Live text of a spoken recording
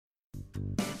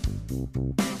Hello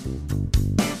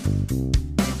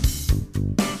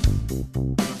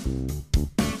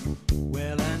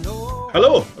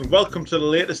and welcome to the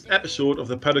latest episode of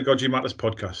the Pedagogy Matters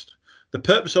podcast. The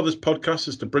purpose of this podcast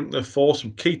is to bring to the fore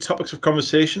some key topics of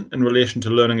conversation in relation to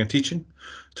learning and teaching,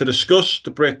 to discuss, to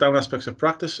break down aspects of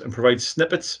practice and provide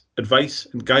snippets, advice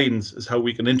and guidance as how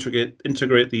we can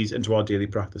integrate these into our daily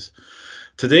practice.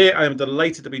 Today I am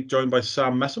delighted to be joined by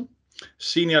Sam Messam,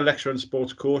 Senior Lecturer in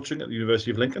Sports Coaching at the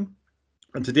University of Lincoln.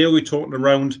 And today we'll be talking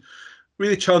around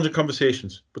really challenging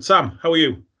conversations. But Sam, how are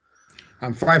you?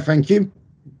 I'm fine, thank you.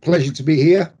 Pleasure to be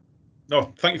here.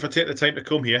 No, thank you for taking the time to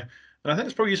come here. And I think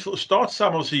it's probably useful to start,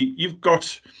 Sam. Obviously, you've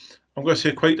got, I'm going to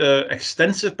say, quite an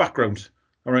extensive background.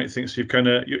 All right, I think so.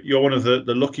 You're one of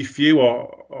the lucky few,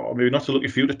 or maybe not the lucky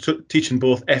few, to teach in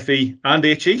both FE and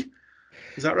HE.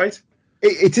 Is that right?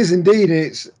 It is indeed.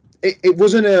 It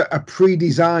wasn't a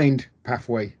pre-designed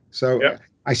pathway. So yep.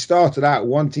 I started out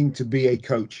wanting to be a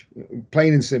coach,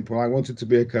 plain and simple. I wanted to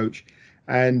be a coach.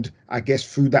 And I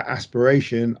guess through that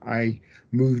aspiration, I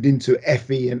moved into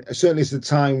FE. And certainly it's a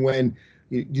time when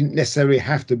you didn't necessarily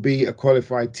have to be a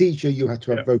qualified teacher. You had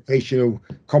to have vocational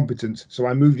competence. So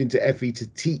I moved into FE to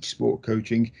teach sport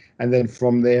coaching. And then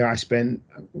from there, I spent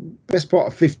best part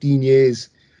of 15 years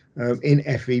in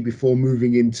FE before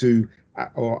moving into,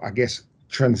 or I guess,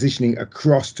 transitioning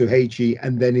across to HE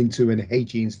and then into an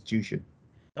HE institution.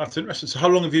 That's interesting. So how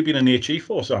long have you been in HE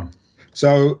for, Sam?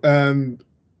 So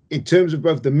in terms of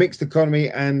both the mixed economy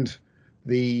and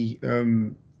the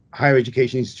higher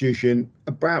education institution,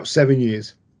 about 7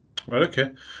 years. Right, okay.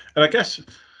 And I guess,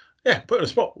 put on the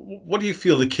spot, what do you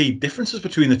feel the key differences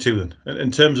between the two then,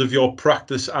 in terms of your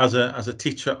practice as a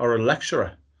teacher or a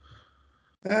lecturer?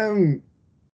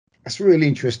 That's a really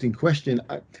interesting question.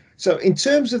 So in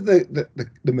terms of the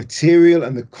material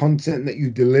and the content that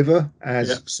you deliver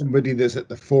as somebody that's at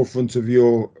the forefront of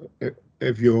your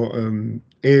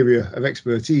area of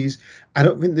expertise, I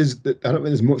don't think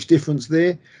there's much difference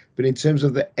there. But in terms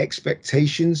of the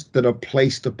expectations that are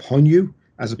placed upon you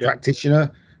as a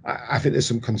practitioner, I think there's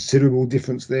some considerable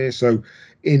difference there. So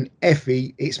in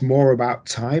FE, it's more about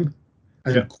time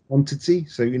and quantity.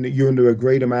 So you're under a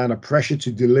great amount of pressure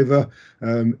to deliver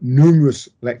numerous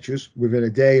lectures within a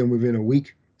day and within a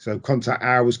week. So contact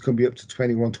hours can be up to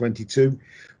 21, 22.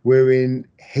 Where in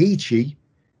HE,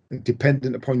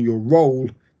 dependent upon your role,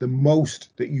 the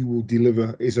most that you will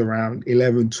deliver is around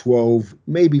 11, 12,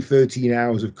 maybe 13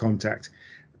 hours of contact.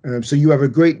 So you have a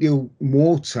great deal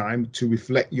more time to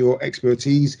reflect your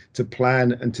expertise, to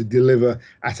plan and to deliver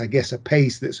at, I guess, a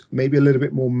pace that's maybe a little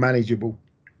bit more manageable.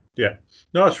 Yeah,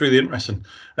 no, it's really interesting.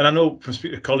 And I know from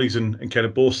speaking to colleagues in kind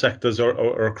of both sectors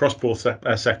or across both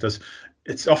sectors,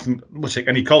 it's often, much like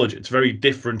any college, it's very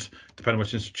different depending on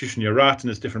which institution you're at, and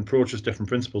there's different approaches, different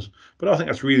principles. But I think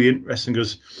that's really interesting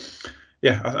because,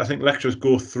 I think lecturers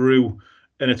go through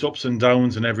and its ups and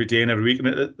downs and every day and every week.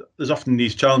 And there's often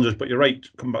these challenges, but you're right,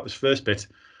 coming back to this first bit,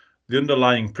 the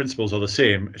underlying principles are the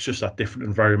same. It's just that different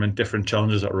environment, different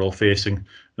challenges that we're all facing.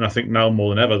 And I think now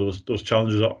more than ever, those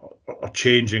challenges are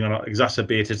changing and are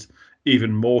exacerbated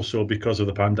even more so because of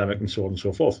the pandemic and so on and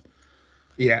so forth.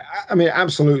 Yeah, I mean,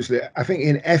 absolutely. I think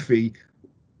in FE,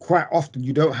 quite often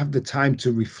you don't have the time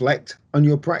to reflect on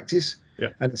your practice. Yeah.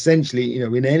 And essentially,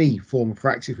 in any form of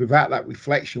practice, without that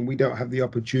reflection, we don't have the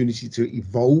opportunity to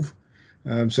evolve.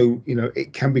 So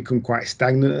it can become quite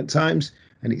stagnant at times,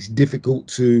 and it's difficult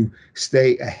to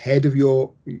stay ahead of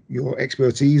your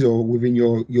expertise or within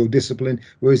your discipline.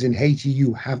 Whereas in HE,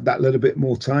 you have that little bit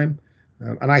more time.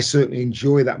 And I certainly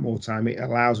enjoy that more time. It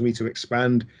allows me to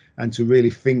expand and to really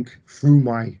think through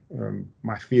my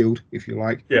field, if you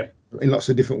like, in lots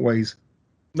of different ways.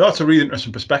 No, it's a really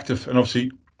interesting perspective. And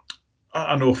obviously,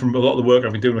 I know from a lot of the work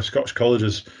I've been doing with Scottish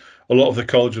colleges, a lot of the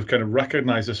colleges have kind of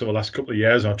recognised this over the last couple of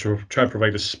years, and to try and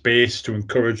provide a space to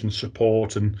encourage and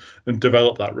support and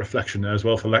develop that reflection there as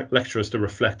well for lecturers to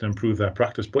reflect and improve their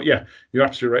practice. But yeah, you're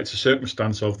absolutely right. It's a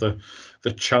circumstance of the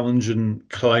challenging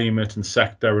climate and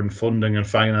sector and funding and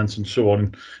finance and so on.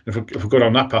 And if we go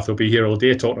down that path, we'll be here all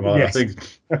day talking about that, I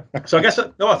think. So I guess,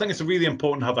 I think it's really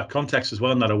important to have that context as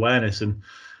well and that awareness. And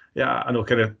I know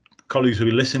kind of colleagues who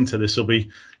listen to this will be,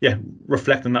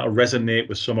 reflecting that will resonate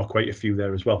with some or quite a few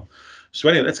there as well. So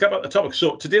anyway, let's get back to the topic.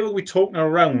 So today we'll be talking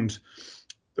around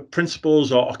the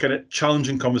principles or kind of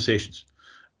challenging conversations.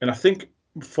 And I think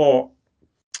for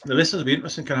the listeners, it'll be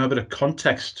interesting to kind of have a bit of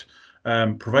context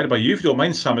provided by you, if you don't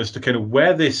mind, Sam, as to kind of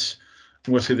where this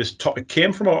topic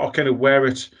came from or kind of where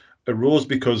it arose,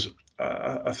 because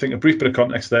I think a brief bit of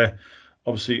context there,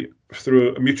 obviously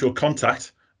through a mutual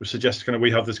contact, which suggests kind of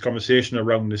we have this conversation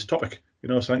around this topic.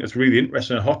 So I think it's really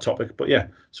interesting and a hot topic. But yeah,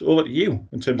 so over to you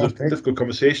in terms of Okay, difficult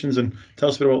conversations, and tell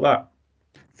us a bit about that.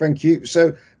 thank you.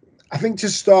 So I think to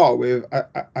start with,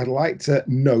 I'd like to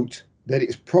note that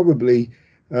it's probably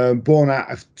born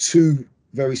out of two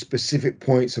very specific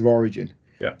points of origin.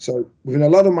 Yeah. So within a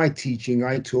lot of my teaching,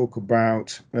 I talk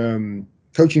about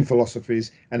coaching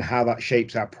philosophies and how that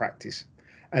shapes our practice.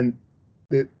 And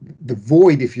the the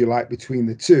void, if you like, between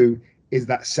the two is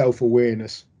that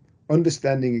self-awareness,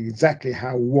 understanding exactly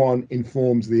how one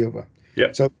informs the other.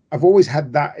 Yeah. So I've always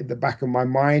had that at the back of my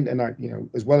mind, and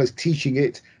as well as teaching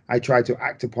it, I try to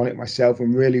act upon it myself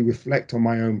and really reflect on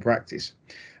my own practice.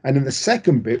 And then the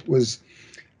second bit was,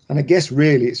 and I guess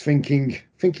really it's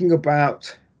thinking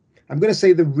about, I'm going to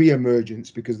say the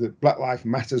re-emergence, because the Black Lives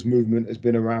Matters movement has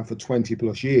been around for 20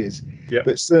 plus years. Yeah.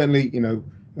 But certainly,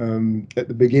 at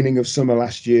the beginning of summer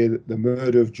last year, the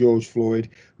murder of George Floyd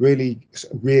really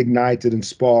reignited and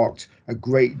sparked a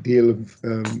great deal of,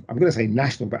 I'm going to say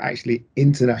national, but actually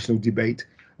international debate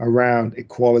around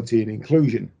equality and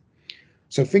inclusion.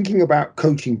 So thinking about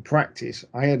coaching practice,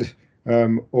 I had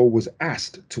or was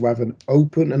asked to have an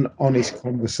open and honest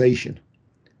conversation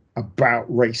about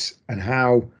race and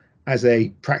how, as a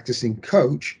practicing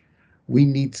coach, we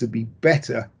need to be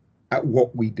better at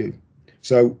what we do.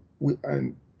 So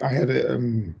I had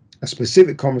a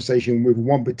specific conversation with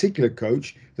one particular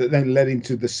coach that then led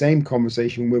into the same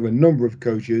conversation with a number of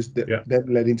coaches that Yeah. then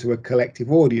led into a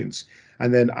collective audience.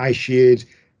 And then I shared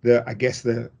I guess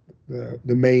the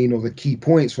main or the key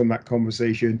points from that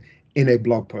conversation in a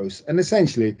blog post. And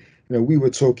essentially, we were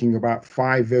talking about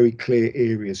 5 very clear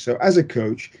areas. So as a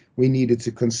coach, we needed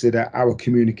to consider our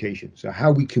communication. So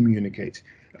how we communicate,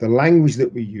 the language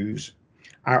that we use,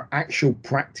 our actual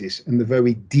practice and the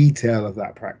very detail of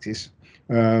that practice.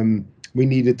 We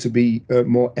needed to be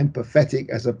more empathetic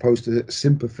as opposed to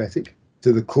sympathetic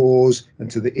to the cause and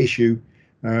to the issue.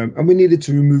 And we needed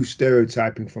to remove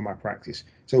stereotyping from our practice.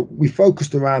 So we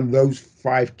focused around those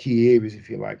 5 key areas, if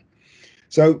you like.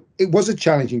 So it was a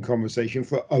challenging conversation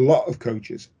for a lot of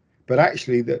coaches, but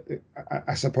actually,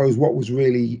 I suppose what was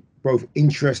really both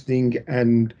interesting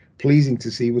and pleasing to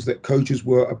see was that coaches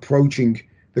were approaching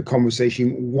the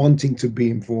conversation wanting to be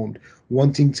informed,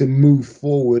 wanting to move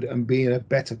forward and be in a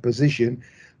better position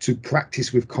to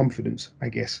practice with confidence, I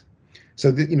guess.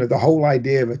 So the whole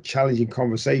idea of a challenging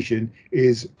conversation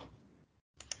is,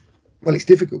 well, it's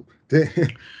difficult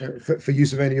for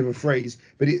use of any other phrase,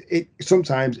 but it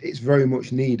sometimes it's very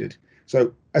much needed.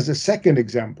 So as a second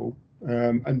example,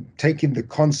 and taking the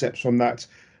concepts from that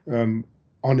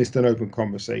honest and open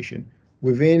conversation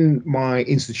within my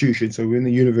institution, so within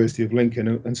the University of Lincoln,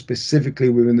 and specifically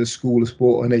within the School of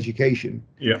Sport and Education,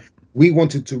 Yeah. we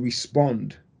wanted to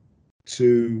respond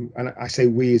to, and I say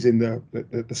we as in the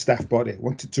staff body,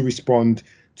 wanted to respond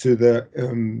to the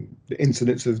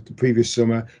incidents of the previous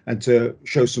summer and to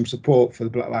show some support for the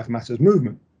Black Lives Matters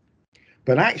movement.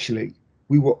 But actually,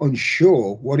 we were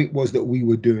unsure what it was that we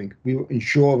were doing. We were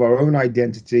unsure of our own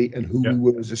identity and who we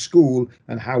were as a school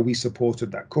and how we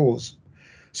supported that cause.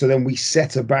 So then we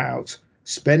set about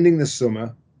spending the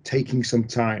summer taking some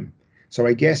time. So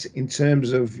I guess in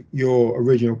terms of your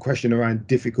original question around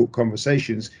difficult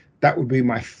conversations, that would be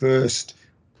my first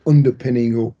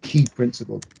underpinning or key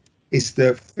principle, is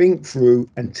to think through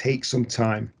and take some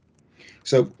time.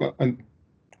 So, and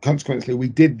consequently, we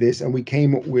did this and we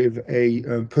came up with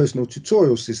a personal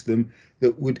tutorial system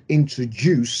that would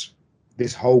introduce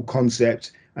this whole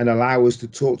concept and allow us to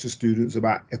talk to students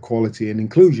about equality and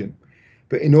inclusion.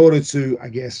 But in order to, I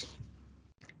guess,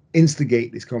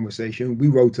 instigate this conversation, we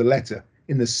wrote a letter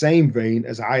in the same vein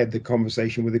as I had the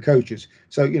conversation with the coaches.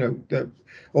 So,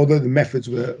 although the methods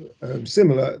were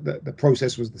similar, the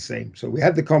process was the same. So we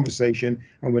had the conversation,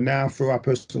 and we're now, through our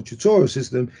personal tutorial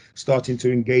system, starting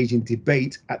to engage in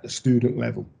debate at the student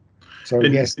level. So I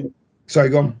guess, sorry,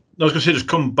 go on. I was going to say, just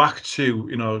come back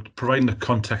to providing the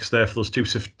context there for those two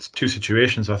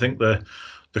situations. I think the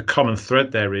common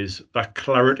thread there is that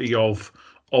clarity of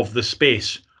the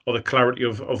space, or the clarity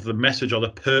of the message, or the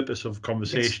purpose of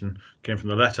conversation. Yes. Came from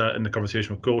the letter and the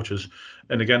conversation with coaches,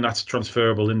 and again, that's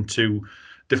transferable into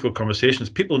difficult conversations.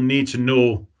 People need to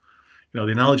know. The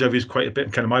analogy I've used quite a bit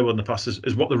in kind of my word in the past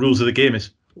is what the rules of the game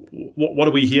is. What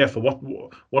are we here for?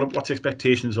 What's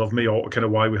expectations of me, or kind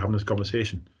of why we're having this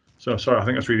conversation? So sorry, I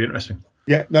think that's really interesting.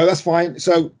 Yeah, no, that's fine.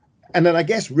 So, and then I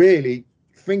guess really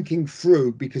thinking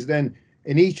through, because then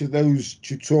in each of those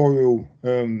tutorial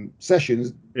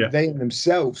sessions, they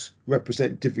themselves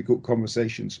represent difficult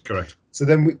conversations. Correct. So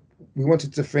then we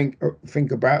wanted to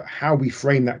think about how we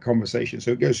frame that conversation.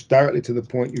 So it goes directly to the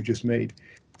point you just made.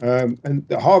 And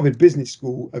the Harvard Business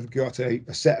School have got a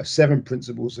set of 7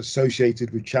 principles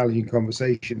associated with challenging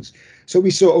conversations. So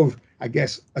we sort of, I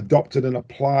guess, adopted and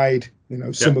applied,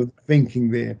 Yeah. some of the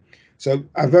thinking there. So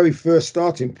our very first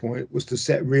starting point was to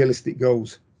set realistic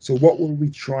goals. So what were we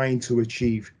trying to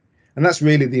achieve? And that's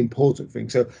really the important thing.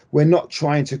 So we're not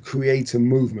trying to create a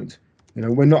movement.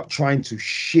 We're not trying to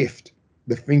shift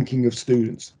the thinking of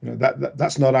students.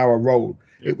 That's not our role.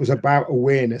 Yeah. It was about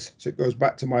awareness. So it goes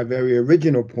back to my very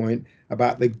original point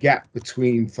about the gap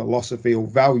between philosophy or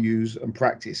values and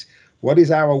practice. What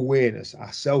is our awareness,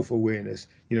 our self-awareness?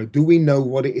 Do we know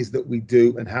what it is that we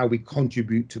do and how we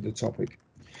contribute to the topic?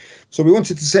 So we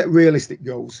wanted to set realistic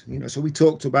goals. So we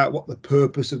talked about what the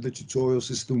purpose of the tutorial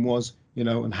system was,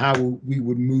 and how we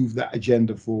would move that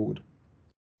agenda forward.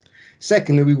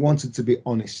 Secondly, we wanted to be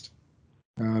honest.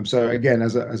 So again,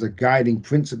 as a guiding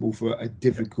principle for a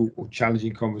difficult or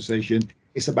challenging conversation,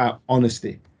 it's about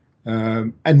honesty,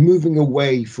 and moving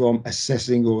away from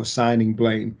assessing or assigning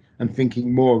blame and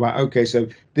thinking more about, okay, so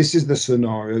this is the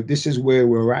scenario, this is where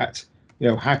we're at.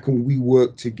 How can we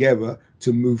work together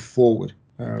to move forward?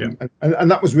 Yeah. And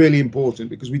that was really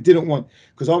important because we didn't want,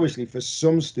 because obviously for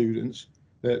some students,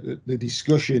 the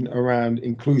discussion around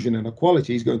inclusion and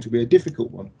equality is going to be a difficult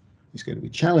one. It's going to be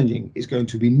challenging. It's going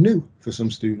to be new for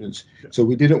some students. Yeah. So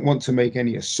we didn't want to make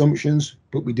any assumptions,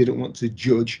 but we didn't want to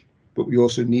judge, but we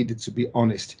also needed to be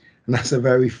honest. And that's a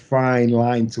very fine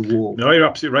line to walk. No, you're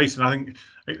absolutely right. And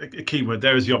I think a key word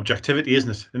there is the objectivity,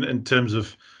 isn't it? In terms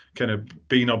of kind of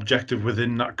being objective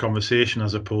within that conversation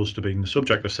as opposed to being the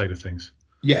subjective side of things.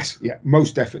 Yes, yeah,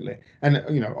 most definitely. And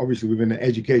obviously within an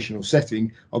educational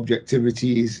setting,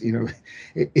 objectivity is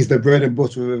the bread and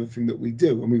butter of everything that we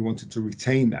do. And we wanted to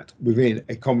retain that within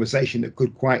a conversation that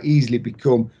could quite easily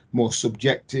become more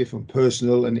subjective and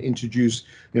personal and introduce,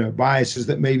 biases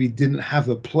that maybe didn't have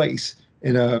a place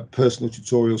in a personal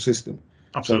tutorial system.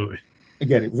 Absolutely. So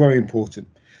again, very important.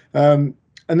 And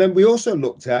then we also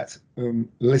looked at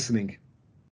listening.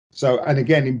 So, and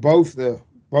again, in both the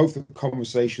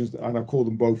conversations, and I call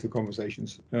them both the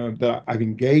conversations that I've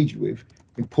engaged with,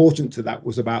 important to that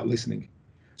was about listening.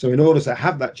 So in order to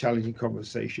have that challenging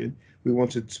conversation, we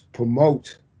wanted to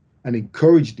promote and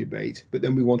encourage debate, but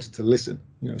then we wanted to listen.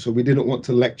 So we didn't want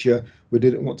to lecture, we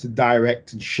didn't want to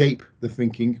direct and shape the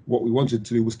thinking. What we wanted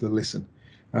to do was to listen.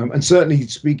 And certainly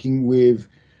speaking with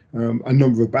a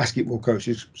number of basketball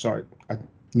coaches, sorry, I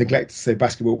neglected to say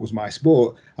basketball was my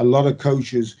sport, a lot of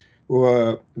coaches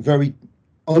were very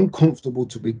uncomfortable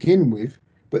to begin with,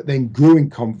 but then grew in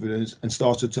confidence and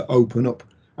started to open up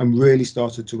and really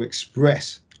started to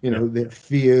express, their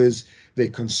fears, their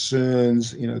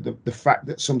concerns, the fact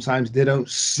that sometimes they don't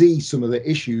see some of the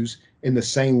issues in the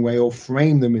same way or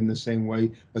frame them in the same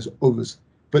way as others,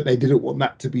 but they didn't want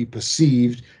that to be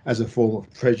perceived as a form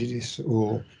of prejudice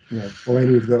or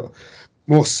any of the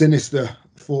more sinister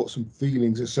thoughts and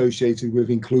feelings associated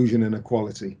with inclusion and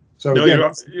equality. So No, again,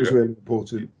 it was really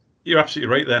important. You're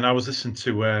absolutely right there. And I was listening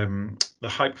to the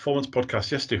High Performance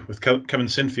podcast yesterday with Kevin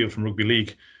Sinfield from Rugby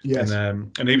League. Yes.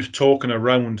 And he was talking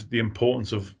around the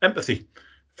importance of empathy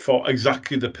for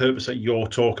exactly the purpose that you're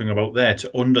talking about there,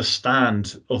 to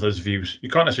understand others' views. You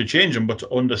can't necessarily change them, but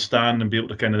to understand and be able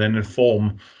to kind of then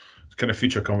inform kind of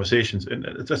future conversations. And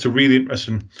that's a really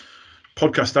interesting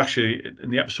podcast. Actually, in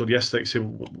the episode yesterday,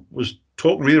 was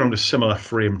talking really around a similar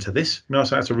frame to this. So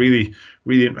that's a really,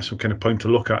 really interesting kind of point to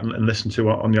look at and listen to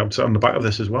on the back of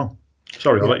this as well.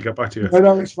 Sorry, I'll let you get back to you.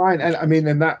 No, it's fine. And I mean,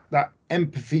 and that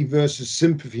empathy versus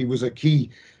sympathy was a key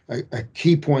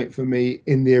point for me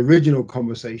in the original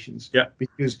conversations. Yeah.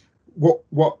 Because what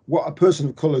a person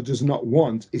of color does not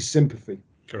want is sympathy.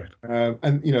 Correct.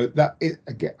 And that is,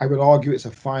 again, I would argue it's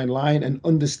a fine line, and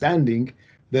understanding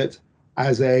that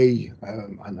as a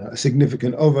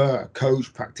significant other, a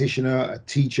coach, practitioner, a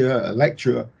teacher, a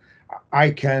lecturer,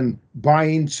 I can buy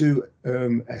into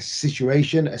a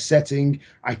situation, a setting,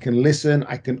 I can listen,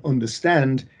 I can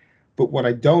understand, but what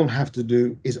I don't have to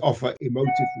do is offer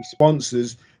emotive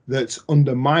responses that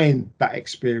undermine that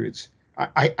experience.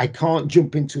 I can't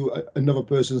jump into another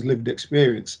person's lived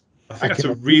experience. I think that's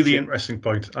a really interesting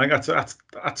point. I think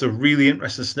that's a really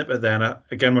interesting snippet there. And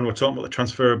again, when we're talking about the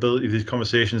transferability of these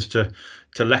conversations to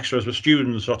lecturers with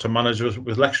students or to managers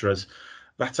with lecturers,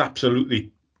 that's absolutely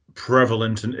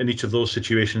prevalent in each of those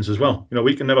situations as well.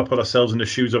 We can never put ourselves in the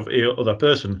shoes of a other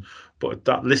person, but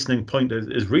that listening point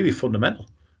is really fundamental.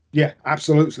 Yeah,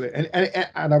 absolutely.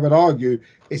 And I would argue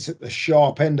it's at the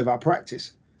sharp end of our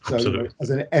practice. So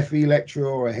as an FE lecturer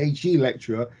or a HE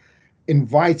lecturer,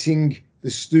 inviting the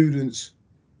students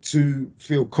to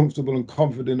feel comfortable and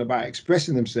confident about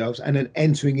expressing themselves and then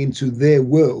entering into their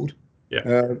world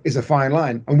is a fine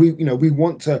line, and we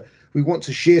want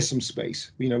to share some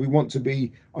space. We want to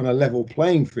be on a level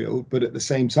playing field, but at the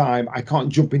same time, I can't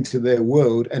jump into their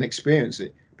world and experience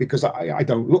it because I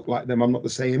don't look like them. I'm not the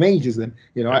same age as them.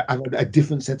 I have a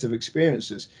different set of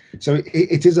experiences. So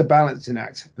it is a balancing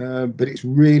act, but it's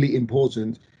really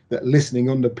important that listening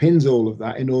underpins all of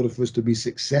that in order for us to be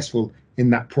successful in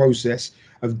that process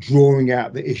of drawing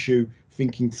out the issue,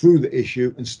 thinking through the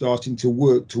issue, and starting to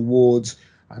work towards,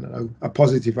 I don't know, a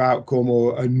positive outcome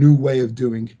or a new way of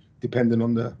doing, depending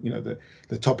on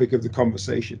the topic of the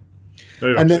conversation. No,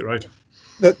 you're And then absolutely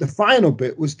right. the final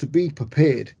bit was to be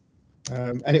prepared.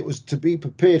 And it was to be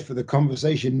prepared for the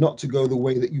conversation not to go the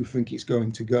way that you think it's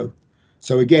going to go.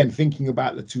 So again, thinking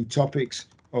about the two topics,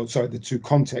 the two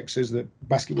contexts, is that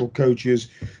basketball coaches,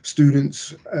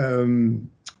 students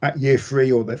at year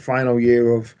 3 or their final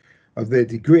year of their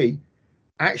degree,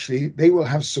 actually they will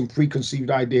have some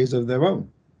preconceived ideas of their own.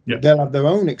 They'll have their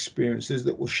own experiences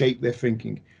that will shape their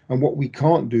thinking. And what we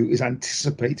can't do is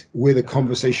anticipate where the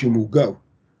conversation will go.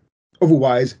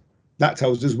 Otherwise, that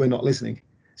tells us we're not listening.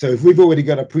 So if we've already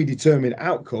got a predetermined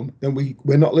outcome, then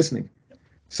we're not listening.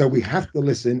 So we have to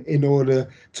listen in order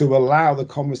to allow the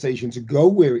conversation to go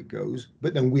where it goes,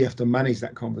 but then we have to manage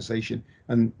that conversation,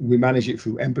 and we manage it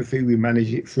through empathy. We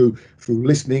manage it through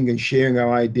listening and sharing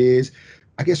our ideas.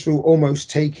 I guess through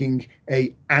almost taking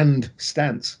a and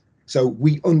stance. So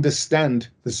we understand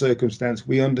the circumstance.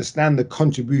 We understand the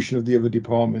contribution of the other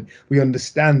department. We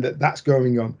understand that that's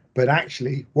going on. But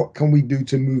actually, what can we do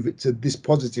to move it to this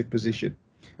positive position?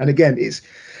 And again,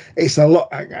 it's a lot.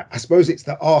 I suppose it's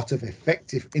the art of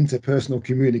effective interpersonal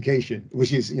communication,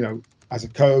 which is, as a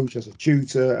coach, as a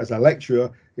tutor, as a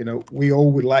lecturer, we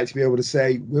all would like to be able to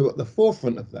say we're at the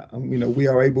forefront of that, and we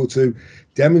are able to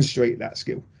demonstrate that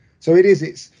skill. So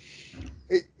it's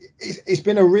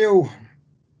been a real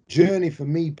journey for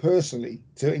me personally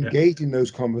to engage in those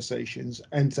conversations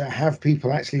and to have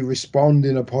people actually respond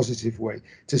in a positive way,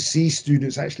 to see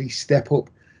students actually step up.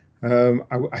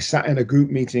 I sat in a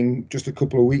group meeting just a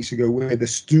couple of weeks ago where the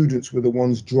students were the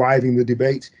ones driving the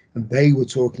debate, and they were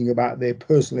talking about their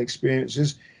personal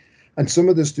experiences. And some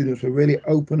of the students were really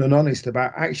open and honest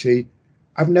about, actually,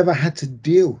 I've never had to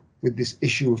deal with this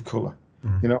issue of colour.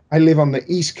 I live on the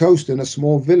East Coast in a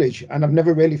small village, and I've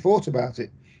never really thought about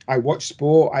it. I watch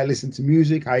sport, I listen to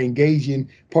music, I engage in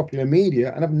popular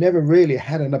media, and I've never really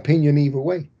had an opinion either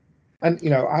way. And,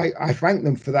 I thank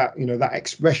them for that, that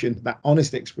expression, that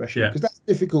honest expression, because that's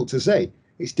difficult to say.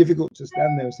 It's difficult to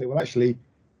stand there and say, well, actually,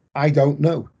 I don't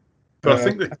know. But I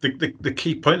think the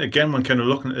key point, again, when kind of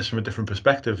looking at this from a different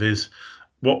perspective, is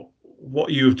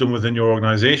what you've done within your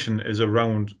organization is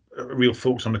around a real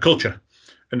focus on the culture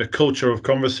and the culture of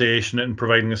conversation and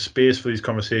providing a space for these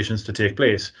conversations to take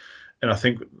place. And I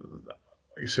think,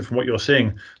 so from what you're saying,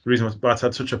 the reason why it's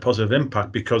had such a positive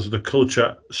impact, because the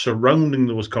culture surrounding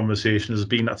those conversations has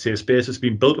been that safe space. It's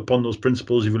been built upon those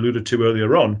principles you've alluded to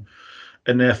earlier on,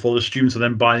 and therefore the students are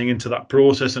then buying into that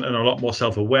process and a lot more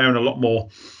self-aware and a lot more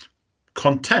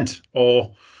content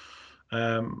or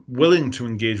willing to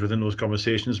engage within those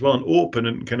conversations as well, and open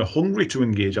and kind of hungry to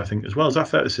engage, I think, as well. Is that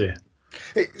fair to say?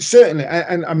 Certainly,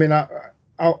 and I mean,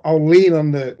 I'll lean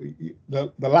on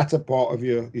the latter part of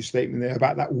your statement there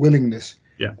about that willingness.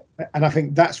 Yeah. And I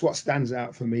think that's what stands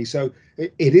out for me. So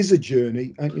it is a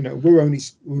journey, and we've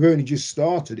only just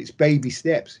started. It's baby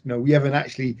steps. We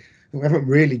haven't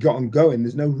really gotten going.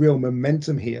 There's no real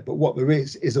momentum here. But what there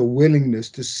is a willingness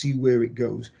to see where it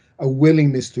goes, a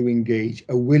willingness to engage,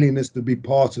 a willingness to be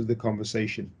part of the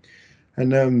conversation.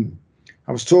 And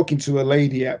I was talking to a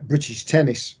lady at British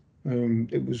Tennis.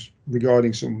 It was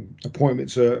regarding some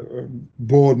appointments, a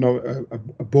board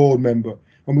member,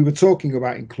 and we were talking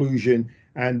about inclusion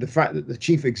and the fact that the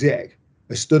chief exec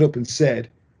has stood up and said,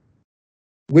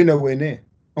 we're nowhere near,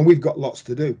 and we've got lots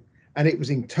to do. And it was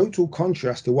in total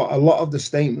contrast to what a lot of the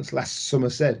statements last summer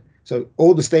said. So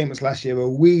all the statements last year were,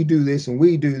 we do this and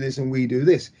we do this and we do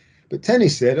this. But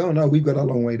tennis said, oh no, we've got a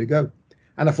long way to go.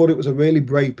 And I thought it was a really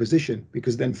brave position,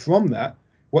 because then from that,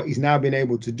 what he's now been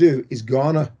able to do is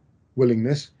garner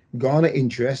willingness, garner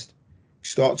interest,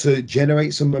 start to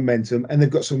generate some momentum, and they've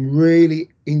got some really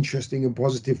interesting and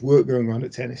positive work going on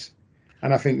at tennis.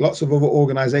 And I think lots of other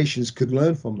organizations could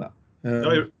learn from that.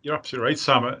 No, you're absolutely right,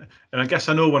 Sam. And I guess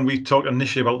I know when we talked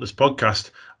initially about this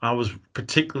podcast, I was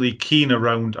particularly keen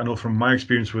around, I know from my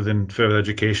experience within further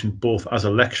education, both as a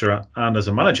lecturer and as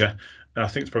a manager, and I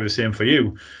think it's probably the same for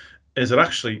you, is that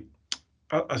actually,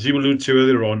 as you alluded to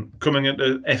earlier on, coming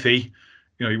into FE,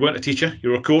 you weren't a teacher,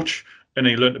 you're a coach, and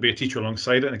then you learn to be a teacher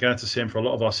alongside it. And again, it's the same for a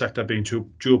lot of our sector being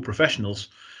dual professionals.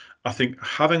 I think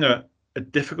having a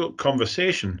difficult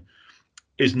conversation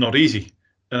is not easy.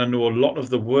 And I know a lot of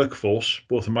the workforce,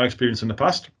 both in my experience in the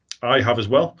past, I have as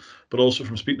well, but also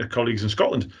from speaking to colleagues in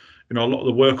Scotland, a lot of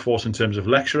the workforce in terms of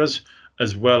lecturers,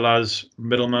 as well as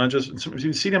middle managers and sometimes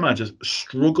even senior managers,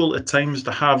 struggle at times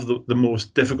to have the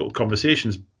most difficult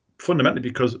conversations, fundamentally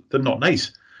because they're not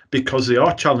nice, because they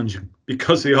are challenging,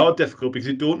 because they are difficult, because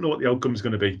you don't know what the outcome is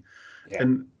going to be. Yeah.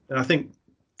 And I think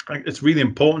it's really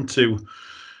important to,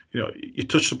 you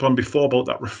touched upon before about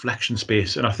that reflection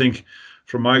space. And I think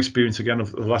from my experience, again,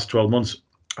 of the last 12 months,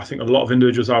 I think a lot of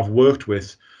individuals I've worked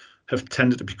with have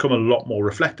tended to become a lot more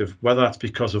reflective, whether that's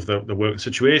because of the working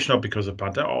situation or because of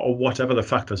pandemic or whatever the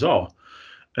factors are.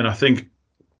 And I think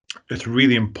it's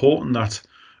really important that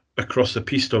across the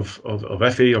piece of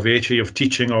FE, of HE, of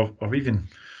teaching, or even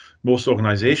most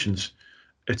organizations,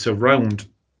 it's around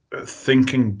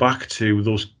thinking back to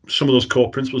some of those core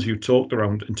principles you talked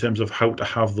around in terms of how to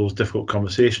have those difficult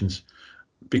conversations,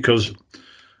 because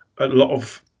a lot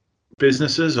of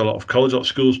businesses, a lot of colleges, a lot of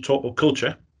schools talk about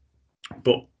culture,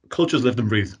 but culture's lived and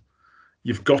breathed.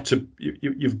 You've got to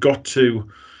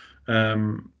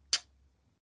I'm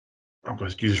going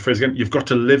to use this phrase again. You've got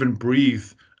to live and breathe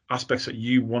aspects that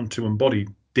you want to embody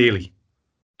daily,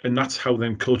 and that's how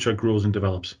then culture grows and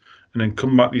develops. And then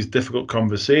come back these difficult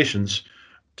conversations,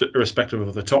 irrespective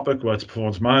of the topic, whether it's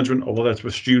performance management or whether it's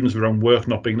with students around work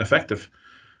not being effective.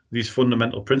 These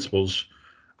fundamental principles,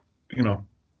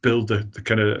 build the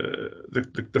kind of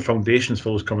the foundations for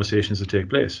those conversations to take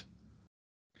place.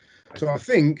 So I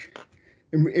think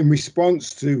in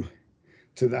response to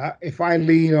that, if I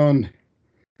lean on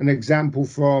an example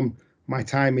from my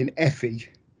time in FE,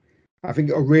 I think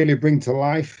it'll really bring to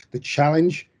life the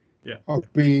challenge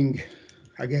of being,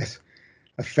 I guess,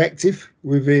 effective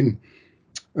within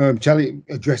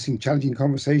addressing challenging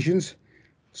conversations.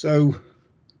 So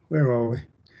where are we?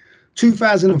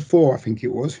 2004, I think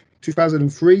it was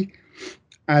 2003,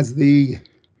 as the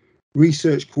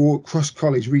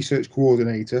cross-college research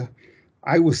coordinator,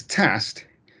 I was tasked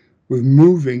with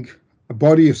moving a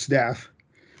body of staff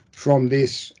from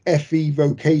this FE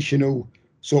vocational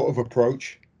sort of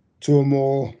approach to a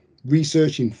more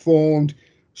research-informed,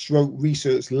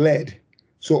 research-led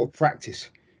sort of practice.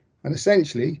 And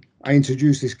essentially, I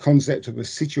introduced this concept of a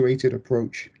situated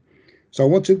approach. So I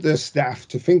wanted the staff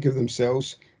to think of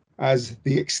themselves as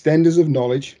the extenders of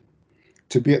knowledge,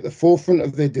 to be at the forefront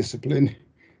of their discipline,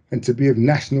 and to be of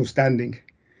national standing.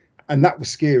 And that was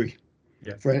scary.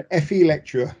 Yeah. For an FE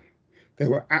lecturer, they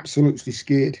were absolutely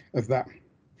scared of that.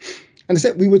 And I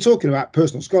said, we were talking about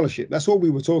personal scholarship. That's all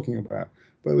we were talking about.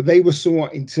 But they were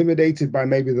somewhat intimidated by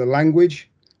maybe the language.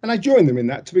 And I joined them in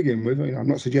that to begin with. I'm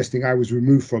not suggesting I was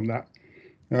removed from that.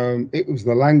 It was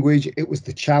the language. It was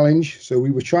the challenge. So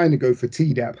we were trying to go for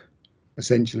TDAP,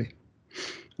 essentially.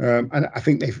 And I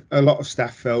think a lot of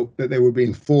staff felt that they were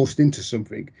being forced into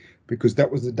something because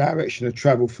that was the direction of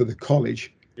travel for the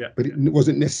college, but it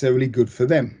wasn't necessarily good for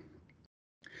them.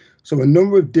 So a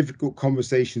number of difficult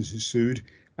conversations ensued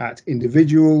at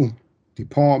individual,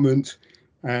 department,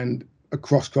 and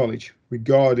across college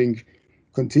regarding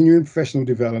continuing professional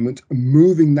development and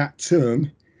moving that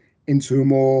term into a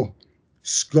more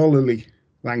scholarly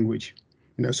language.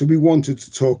 So we wanted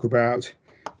to talk about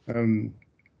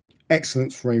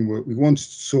excellence framework. We wanted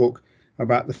to talk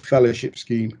about the fellowship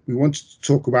scheme. We wanted to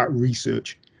talk about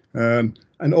research. And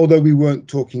although we weren't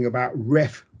talking about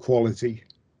ref quality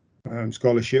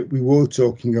scholarship, we were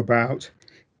talking about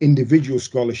individual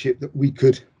scholarship that we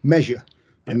could measure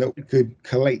and that we could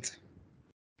collate.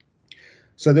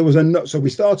 So there was so we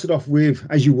started off with,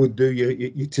 as you would do,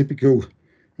 your typical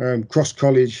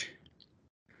cross-college,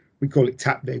 we call it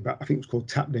TAP day, but I think it was called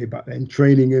TAP day back then,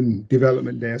 training and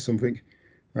development day or something.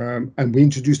 And we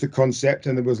introduced the concept,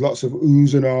 and there was lots of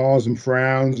oohs and ahs and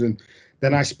frowns. And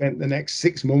then I spent the next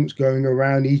 6 months going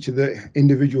around each of the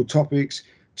individual topics,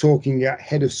 talking at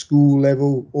head of school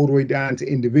level, all the way down to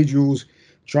individuals,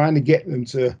 trying to get them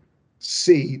to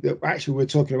see that actually we're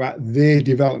talking about their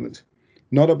development,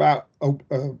 not about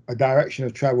a direction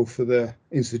of travel for the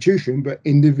institution, but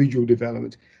individual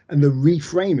development and the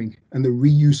reframing and the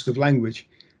reuse of language.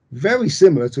 Very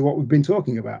similar to what we've been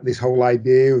talking about, this whole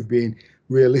idea of being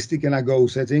realistic in our goal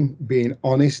setting, being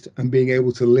honest, and being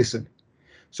able to listen.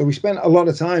 So we spent a lot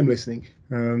of time listening,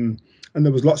 and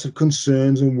there was lots of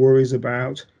concerns and worries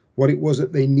about what it was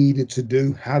that they needed to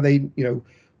do, how they,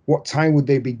 what time would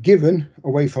they be given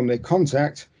away from their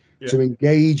contact to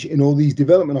engage in all these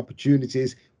development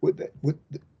opportunities that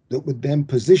would then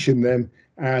position them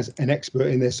as an expert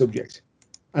in their subject.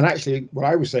 And actually, what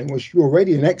I was saying was, you're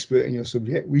already an expert in your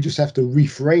subject. We just have to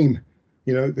reframe,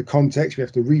 the context. We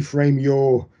have to reframe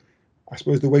your I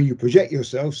suppose, the way you project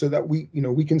yourself, so that we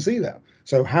can see that.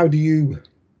 So how do you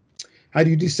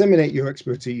disseminate your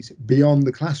expertise beyond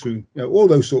the classroom? All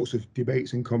those sorts of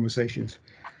debates and conversations.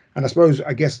 And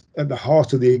I guess at the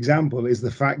heart of the example is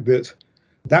the fact that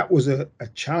that was a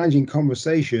challenging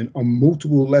conversation on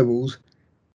multiple levels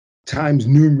times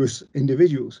numerous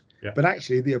individuals. Yeah. But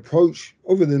actually the approach,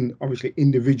 other than obviously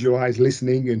individualized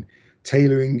listening and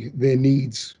tailoring their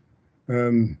needs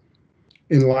in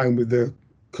line with the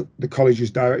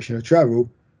college's direction of travel,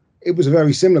 it was a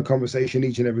very similar conversation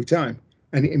each and every time.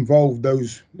 And it involved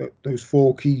those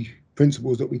four key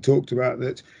principles that we talked about,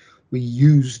 that we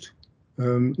used,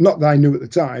 not that I knew at the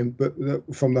time, but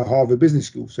from the Harvard Business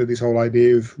School. So this whole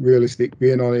idea of realistic,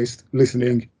 being honest,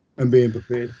 listening, and being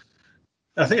prepared.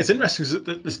 I think it's interesting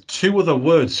because there's two other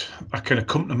words that kind of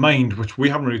come to mind, which we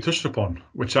haven't really touched upon,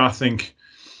 which I think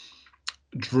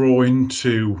draw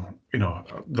into,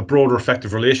 the broader effect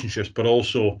of relationships, but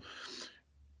also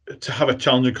to have a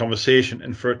challenging conversation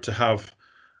and for it to have,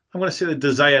 I'm going to say, the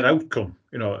desired outcome.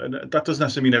 And that doesn't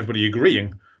necessarily mean everybody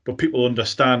agreeing, but people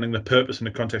understanding the purpose and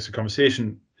the context of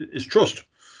conversation is trust.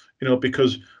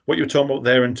 Because what you're talking about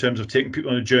there in terms of taking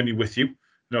people on a journey with you,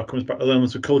 it comes back to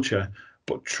elements of culture,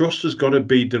 but trust has got to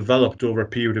be developed over a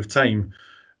period of time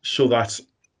so that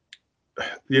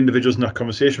the individuals in that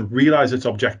conversation realize it's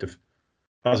objective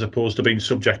as opposed to being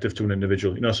subjective to an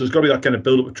individual. So there's got to be that kind of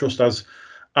build up of trust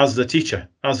as the teacher,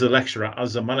 as the lecturer,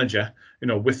 as the manager,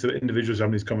 with the individuals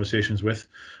having these conversations with.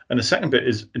 And the second bit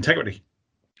is integrity,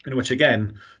 which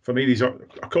again, for me, these are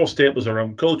core staples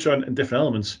around culture and different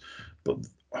elements. But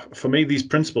for me, these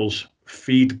principles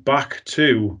feed back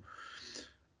to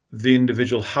the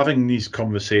individual having these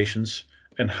conversations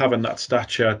and having that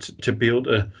stature to be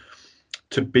able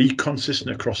to be consistent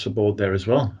across the board there as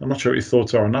well. I'm not sure what your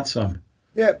thoughts are on that, Sam.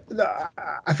 Yeah,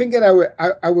 I think that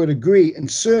I would agree, and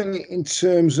certainly in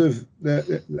terms of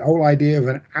the whole idea of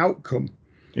an outcome.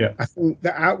 Yeah, I think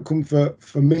the outcome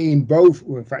for me in both,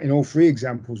 or in fact in all three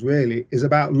examples, really is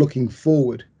about looking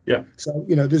forward. yeah. So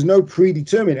there's no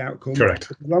predetermined outcome.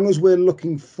 Correct. As long as we're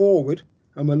looking forward,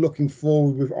 and we're looking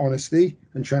forward with honesty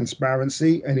and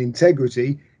transparency and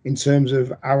integrity in terms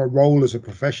of our role as a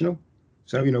professional.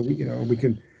 So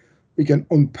we can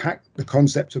unpack the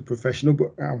concept of professional,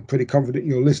 but I'm pretty confident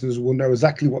your listeners will know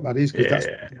exactly what that is, because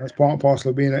that's part and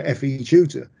parcel of being an FE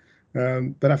tutor.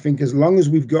 But I think as long as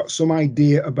we've got some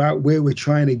idea about where we're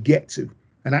trying to get to,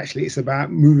 and actually it's about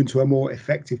moving to a more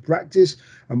effective practice,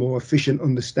 a more efficient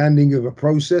understanding of a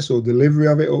process or delivery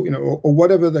of it, or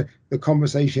whatever the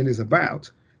conversation is about,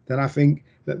 then I think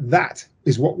that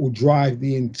is what will drive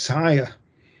the entire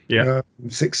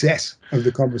success of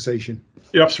the conversation.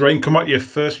 You're absolutely right. And come back to your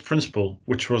first principle,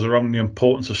 which was around the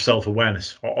importance of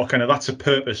self-awareness, or kind of that's a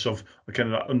purpose of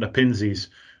kind of that underpins these.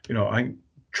 I think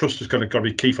trust has got to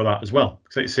be key for that as well.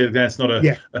 Because like you say again, it's not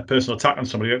a personal attack on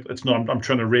somebody. It's not. I'm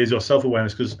trying to raise your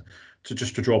self-awareness because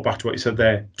to draw back to what you said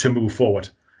there, to move forward.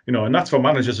 And that's for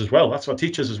managers as well. That's for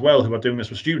teachers as well who are doing this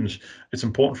with students. It's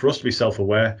important for us to be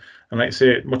self-aware. And like I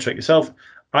say, much like yourself,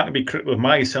 I can be critical of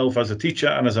myself as a teacher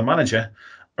and as a manager,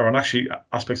 or on actually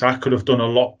aspects I could have done a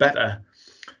lot better.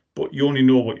 But you only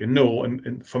know what you know.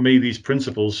 And for me, these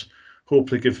principles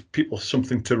hopefully give people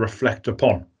something to reflect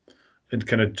upon and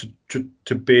kind of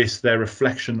to base their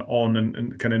reflection on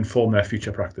and kind of inform their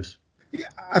future practice. Yeah,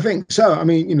 I think so. I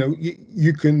mean,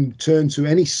 you can turn to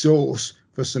any source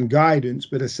for some guidance,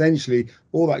 but essentially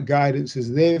all that guidance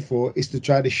is there for is to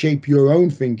try to shape your own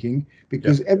thinking,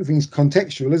 because everything's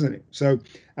contextual, isn't it? So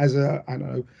as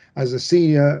a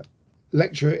senior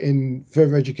lecturer in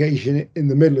further education in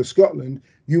the middle of Scotland,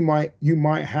 you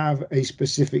might have a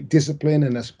specific discipline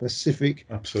and a specific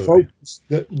focus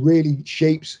that really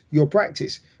shapes your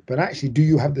practice. But actually, do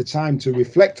you have the time to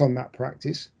reflect on that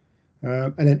practice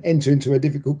and then enter into a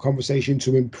difficult conversation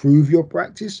to improve your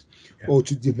practice or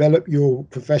to develop your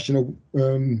professional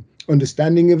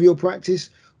understanding of your practice,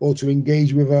 or to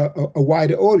engage with a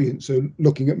wider audience? So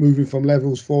looking at moving from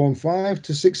levels 4 and 5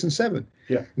 to 6 and 7.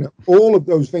 Yeah. All of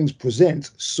those things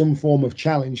present some form of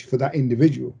challenge for that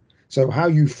individual. So how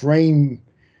you frame,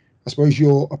 I suppose,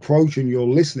 your approach and your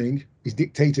listening is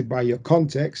dictated by your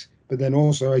context, but then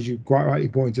also, as you quite rightly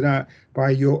pointed out, by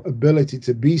your ability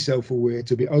to be self-aware,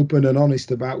 to be open and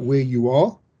honest about where you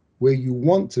are, where you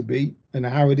want to be, and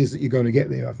how it is that you're going to get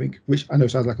there, I think, which I know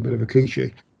sounds like a bit of a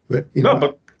cliche, but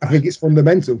I think it's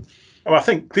fundamental. Oh, I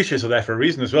think cliches are there for a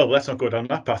reason as well. Let's not go down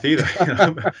that path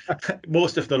either.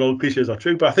 Most, if not all, cliches are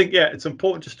true. But I think, it's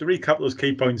important just to recap those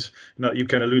key points that you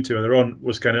kind of alluded to earlier on,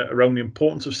 was kind of around the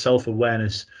importance of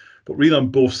self-awareness, but really on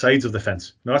both sides of the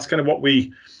fence. Now, that's kind of what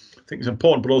we think is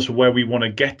important, but also where we want to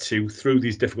get to through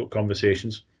these difficult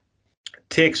conversations.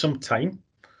 take some time,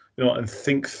 and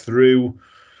think through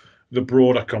the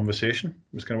broader conversation.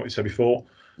 That's kind of what you said before.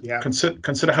 Yeah.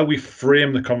 Consider how we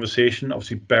frame the conversation,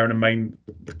 obviously bearing in mind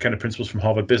the kind of principles from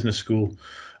Harvard Business School.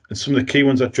 And some of the key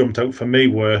ones that jumped out for me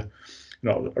were,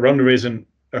 around the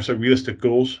realistic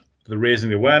goals, the raising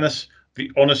the awareness,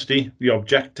 the honesty, the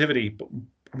objectivity. But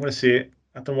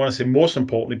I don't want to say most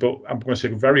importantly, but I'm going to say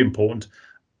very important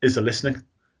is the listening,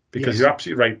 because you're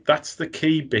absolutely right. That's the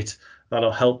key bit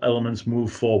that'll help elements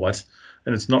move forward.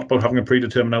 And it's not about having a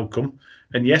predetermined outcome.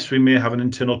 And yes, we may have an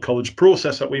internal college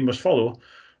process that we must follow,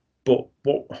 but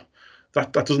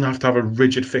that doesn't have to have a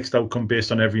rigid fixed outcome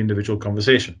based on every individual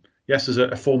conversation. Yes, there's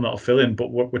a form that'll fill in,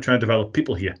 but we're trying to develop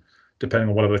people here, depending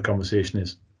on whatever the conversation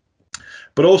is.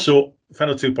 But also,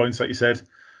 final 2 points that you said,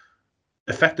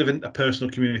 effective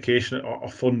interpersonal communication are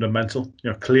fundamental.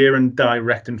 Clear and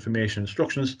direct information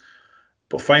instructions.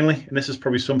 But finally, and this is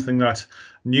probably something that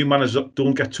new managers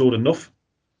don't get told enough,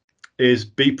 is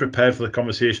be prepared for the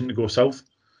conversation to go south.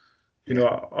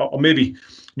 Or maybe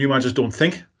new managers don't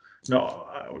think.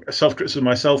 Self-criticism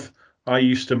myself, I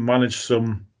used to manage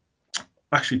some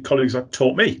actually colleagues that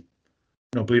taught me,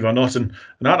 believe it or not, and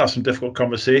I'd have some difficult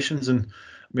conversations, and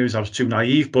maybe I was too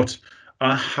naive, but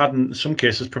I hadn't, in some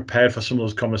cases, prepared for some of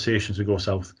those conversations to go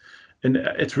south. And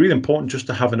it's really important just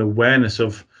to have an awareness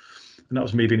of, and that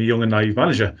was me being a young and naive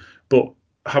manager, but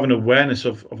have an awareness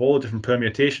of all the different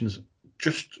permutations,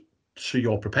 just so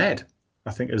you're prepared,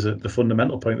 I think is the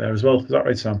fundamental point there as well. Is that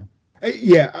right, Sam?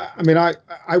 Yeah, I mean,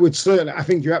 I would certainly, I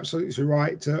think you're absolutely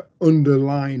right to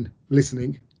underline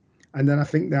listening. And then I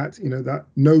think that, that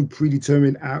no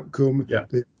predetermined outcome,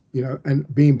 that,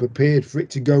 and being prepared for it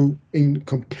to go in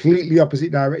completely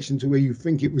opposite direction to where you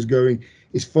think it was going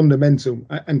is fundamental.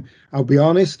 And I'll be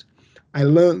honest, I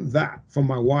learned that from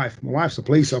my wife. My wife's a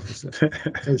police officer,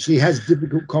 so she has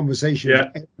difficult conversations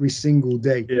every single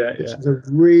day. She's a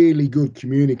really good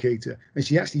communicator, and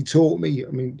she actually taught me,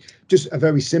 just a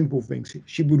very simple thing.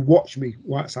 She would watch me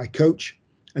whilst I coach,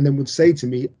 and then would say to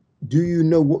me, "Do you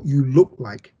know what you look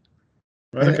like?"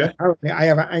 Right, and apparently I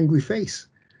have an angry face.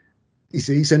 You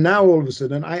see, so now all of a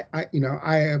sudden, I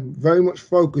am very much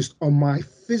focused on my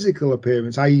physical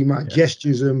appearance, i.e., my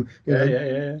gestures and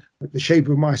the shape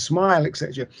of my smile,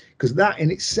 etc. Because that in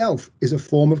itself is a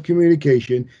form of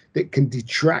communication that can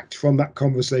detract from that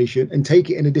conversation and take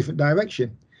it in a different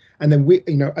direction. And then we,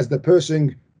 as the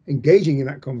person engaging in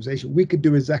that conversation, we could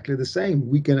do exactly the same.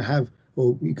 We can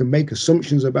we can make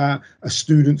assumptions about a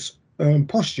student's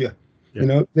posture.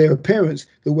 Their appearance,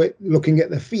 the way looking at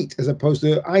their feet as opposed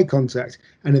to eye contact,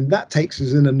 and then that takes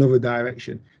us in another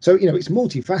direction. So it's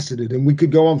multifaceted, and we could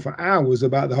go on for hours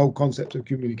about the whole concept of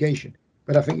communication.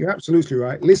 But I think you're absolutely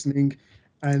right. Listening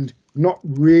and not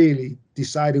really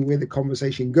deciding where the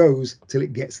conversation goes till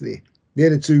it gets there. The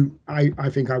other two, I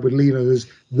think I would lean on as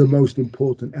the most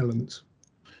important elements.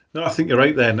 No, I think you're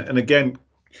right then. And again,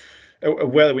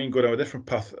 whether we can go down a different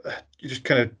path, you just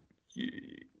kind of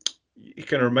you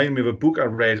kind of remind me of a book I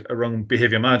read around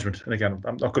behavior management. And again,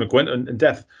 I'm not going to go into in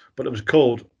depth, but it was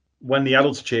called "When the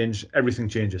Adults Change, Everything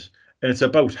Changes." And it's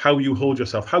about how you hold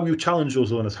yourself, how you challenge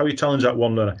those learners, how you challenge that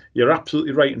one learner. You're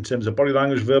absolutely right in terms of body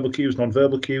language, verbal cues,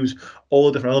 non-verbal cues, all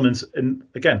the different elements. And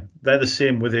again, they're the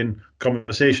same within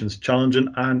conversations, challenging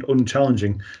and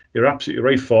unchallenging. You're absolutely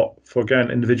right for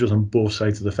again, individuals on both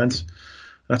sides of the fence.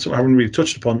 That's what I haven't really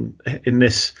touched upon in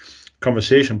this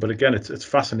conversation. But again, it's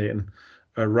fascinating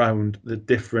around the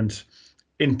different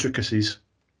intricacies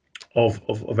of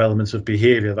elements of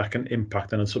behavior that can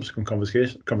impact on subsequent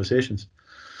conversations.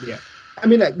 Yeah. I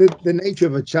mean, like the nature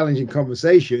of a challenging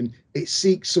conversation, it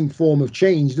seeks some form of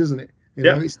change, doesn't it?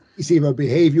 It's either a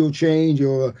behavioral change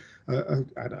or a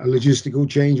logistical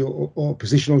change or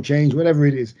positional change, whatever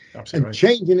it is. Absolutely right.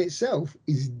 Change in itself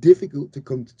is difficult to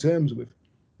come to terms with.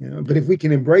 But if we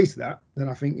can embrace that, then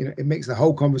I think it makes the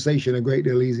whole conversation a great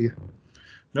deal easier.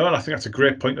 No, and I think that's a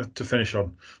great point to finish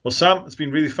on. Well, Sam, it's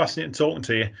been really fascinating talking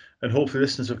to you, and hopefully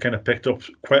listeners have kind of picked up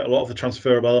quite a lot of the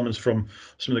transferable elements from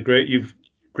some of the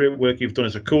great work you've done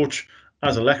as a coach,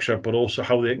 as a lecturer, but also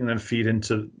how they can then feed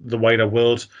into the wider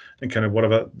world and kind of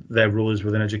whatever their role is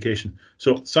within education.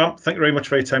 So, Sam, thank you very much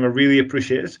for your time. I really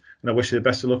appreciate it, and I wish you the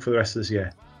best of luck for the rest of this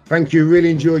year. Thank you. Really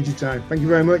enjoyed your time. Thank you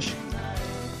very much.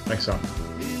 Thanks, Sam.